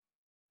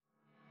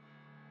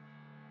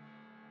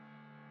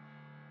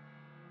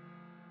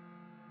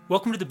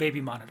Welcome to The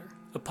Baby Monitor,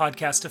 a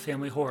podcast of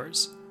family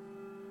horrors.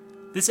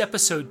 This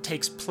episode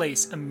takes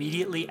place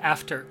immediately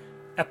after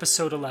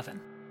episode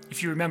 11.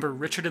 If you remember,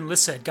 Richard and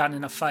Lissa had gotten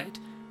in a fight.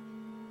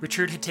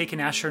 Richard had taken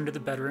Asher into the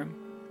bedroom,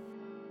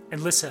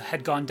 and Lissa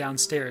had gone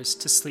downstairs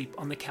to sleep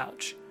on the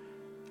couch.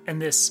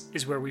 And this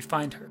is where we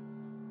find her.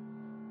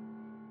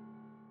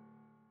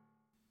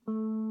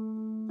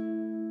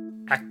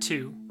 Act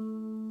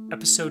 2,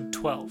 Episode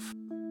 12.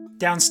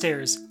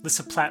 Downstairs,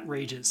 Lissa Platt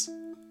rages.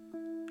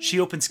 She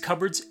opens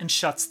cupboards and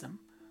shuts them,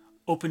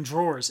 opens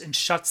drawers and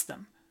shuts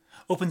them,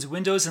 opens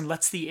windows and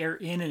lets the air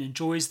in and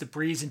enjoys the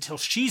breeze until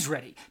she's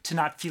ready to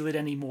not feel it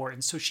anymore,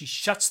 and so she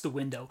shuts the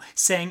window,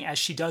 saying as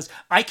she does,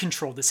 "I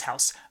control this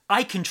house,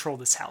 I control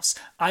this house,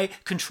 I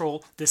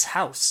control this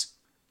house."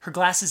 Her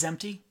glass is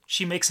empty,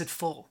 she makes it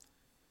full.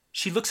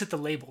 She looks at the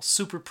label,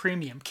 super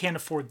premium, can't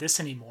afford this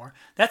anymore.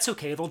 That's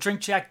okay, they'll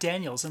drink Jack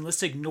Daniels, and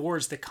Lissa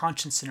ignores the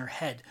conscience in her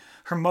head,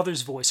 her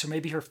mother's voice, or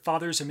maybe her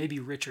father's, or maybe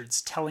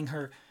Richard's, telling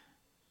her,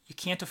 "You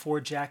can't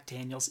afford Jack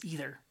Daniels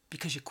either,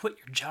 because you quit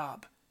your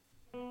job."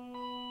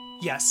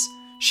 Yes,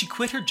 she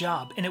quit her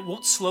job, and it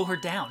won't slow her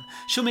down.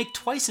 She'll make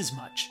twice as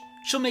much.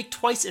 She'll make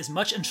twice as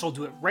much, and she'll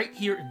do it right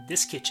here in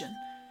this kitchen.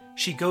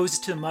 She goes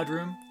to the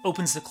mudroom,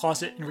 opens the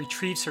closet, and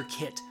retrieves her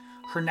kit,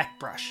 her neck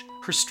brush,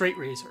 her straight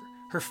razor,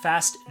 her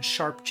fast and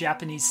sharp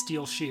Japanese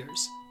steel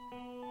shears.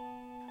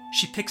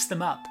 She picks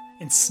them up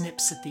and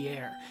snips at the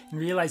air, and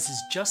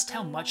realizes just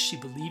how much she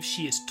believes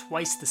she is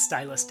twice the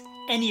stylist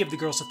any of the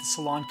girls at the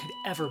salon could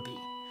ever be.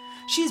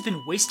 She has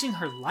been wasting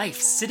her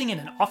life sitting in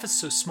an office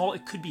so small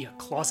it could be a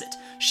closet.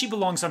 She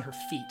belongs on her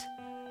feet.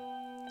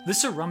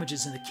 Lissa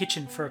rummages in the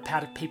kitchen for a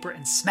pad of paper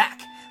and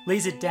smack,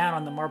 lays it down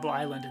on the marble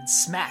island and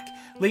smack,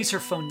 lays her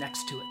phone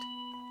next to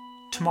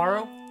it.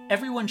 Tomorrow,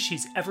 everyone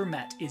she's ever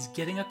met is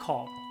getting a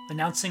call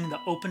announcing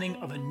the opening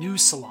of a new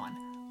salon,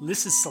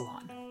 Lissa's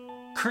Salon.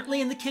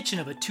 Currently in the kitchen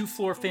of a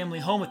 2-floor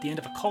family home at the end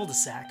of a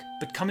cul-de-sac,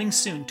 but coming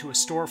soon to a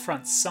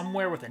storefront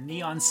somewhere with a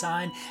neon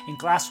sign and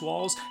glass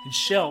walls and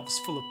shelves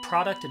full of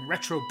product and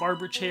retro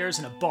barber chairs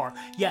and a bar,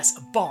 yes,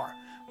 a bar,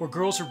 where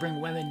girls will bring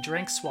women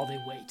drinks while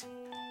they wait.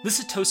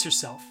 Lissa toasts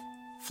herself,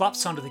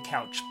 flops onto the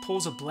couch,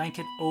 pulls a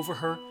blanket over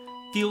her,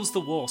 feels the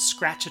wool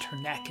scratch at her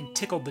neck and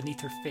tickle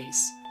beneath her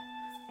face.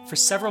 For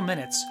several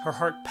minutes, her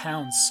heart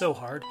pounds so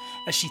hard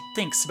as she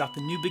thinks about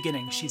the new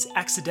beginning she's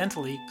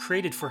accidentally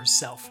created for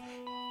herself.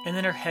 And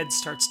then her head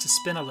starts to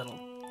spin a little,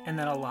 and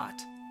then a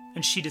lot.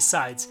 And she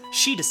decides,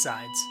 it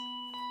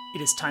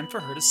is time for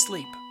her to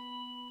sleep.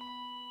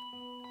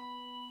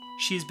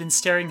 She has been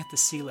staring at the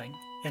ceiling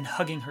and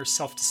hugging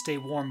herself to stay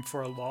warm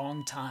for a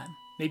long time,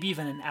 maybe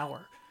even an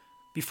hour,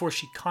 before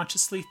she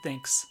consciously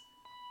thinks,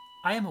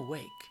 I am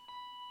awake.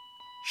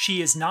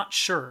 She is not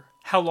sure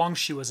how long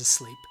she was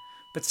asleep,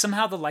 but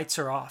somehow the lights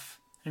are off,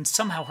 and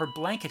somehow her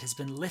blanket has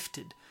been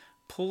lifted,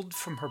 pulled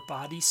from her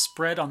body,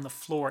 spread on the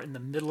floor in the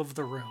middle of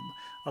the room,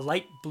 a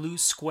light blue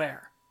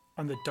square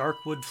on the dark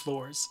wood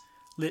floors,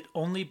 lit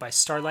only by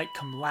starlight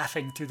come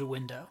laughing through the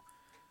window.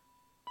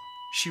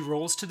 She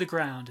rolls to the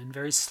ground and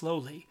very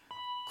slowly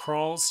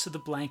crawls to the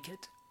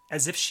blanket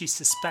as if she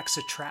suspects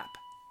a trap.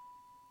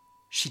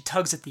 She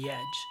tugs at the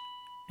edge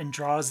and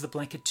draws the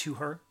blanket to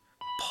her,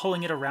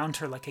 pulling it around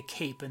her like a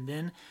cape, and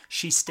then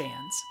she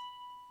stands.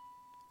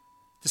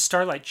 The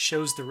starlight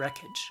shows the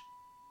wreckage,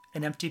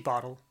 an empty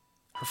bottle,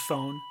 her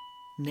phone,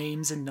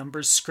 names and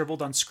numbers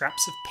scribbled on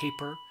scraps of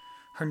paper,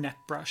 her neck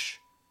brush,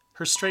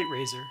 her straight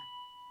razor,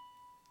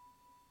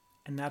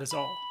 and that is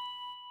all.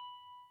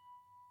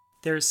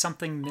 There is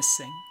something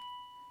missing,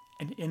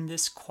 and in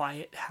this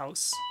quiet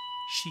house,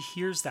 she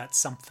hears that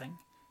something,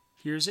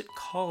 hears it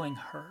calling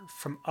her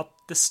from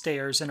up the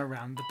stairs and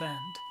around the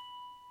bend.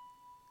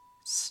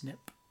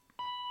 Snip.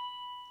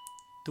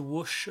 The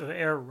whoosh of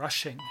air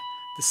rushing,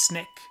 the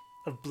snick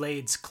of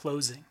blades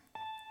closing.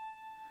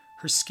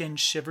 Her skin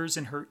shivers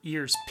and her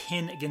ears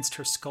pin against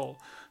her skull,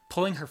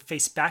 pulling her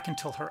face back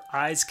until her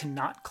eyes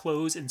cannot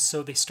close, and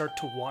so they start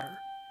to water.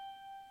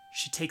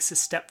 She takes a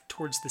step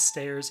towards the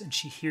stairs and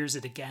she hears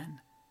it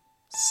again.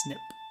 Snip.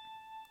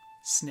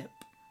 Snip.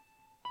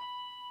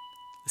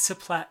 Lissa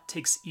Platt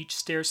takes each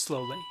stair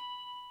slowly,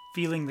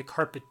 feeling the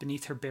carpet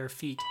beneath her bare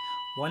feet,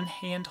 one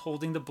hand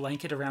holding the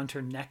blanket around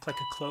her neck like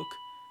a cloak,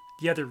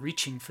 the other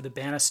reaching for the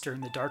banister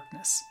in the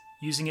darkness,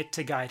 using it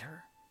to guide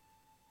her.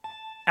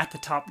 At the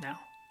top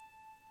now.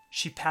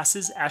 She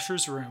passes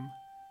Asher's room,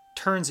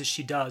 turns as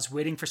she does,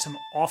 waiting for some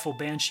awful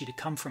banshee to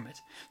come from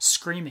it,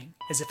 screaming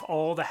as if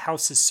all the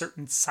house's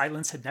certain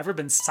silence had never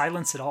been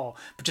silence at all,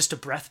 but just a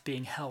breath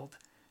being held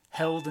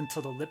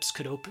until the lips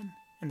could open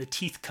and the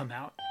teeth come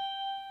out.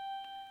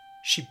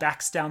 She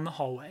backs down the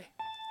hallway,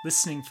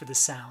 listening for the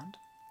sound,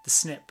 the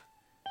snip,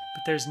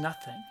 but there's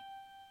nothing,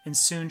 and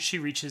soon she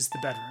reaches the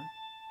bedroom.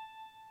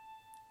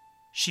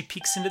 She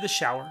peeks into the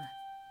shower.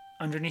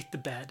 Underneath the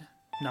bed,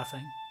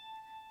 nothing.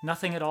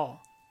 Nothing at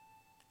all.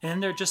 And then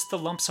there are just the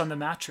lumps on the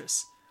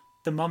mattress,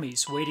 the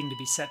mummies waiting to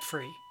be set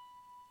free.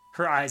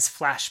 Her eyes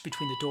flash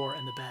between the door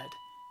and the bed,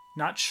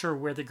 not sure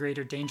where the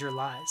greater danger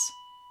lies.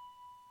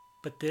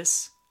 But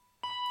this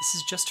This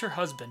is just her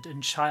husband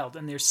and child,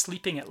 and they're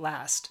sleeping at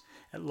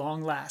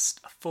long last,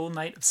 a full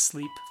night of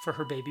sleep for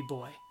her baby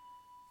boy.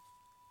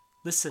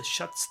 Lissa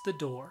shuts the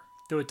door,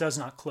 though it does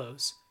not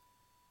close.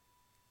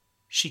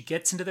 She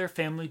gets into their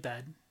family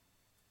bed.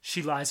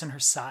 She lies on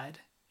her side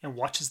and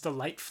watches the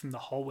light from the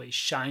hallway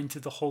shine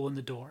through the hole in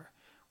the door,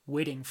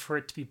 waiting for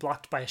it to be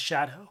blocked by a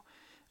shadow,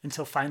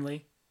 until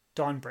finally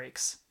dawn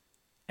breaks,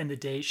 and the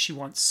day she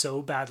wants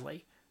so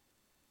badly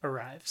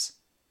arrives.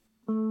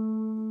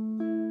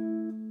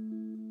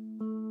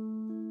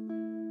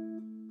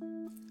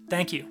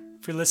 Thank you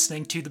for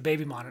listening to The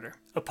Baby Monitor,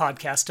 a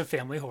podcast of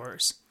family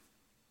horrors.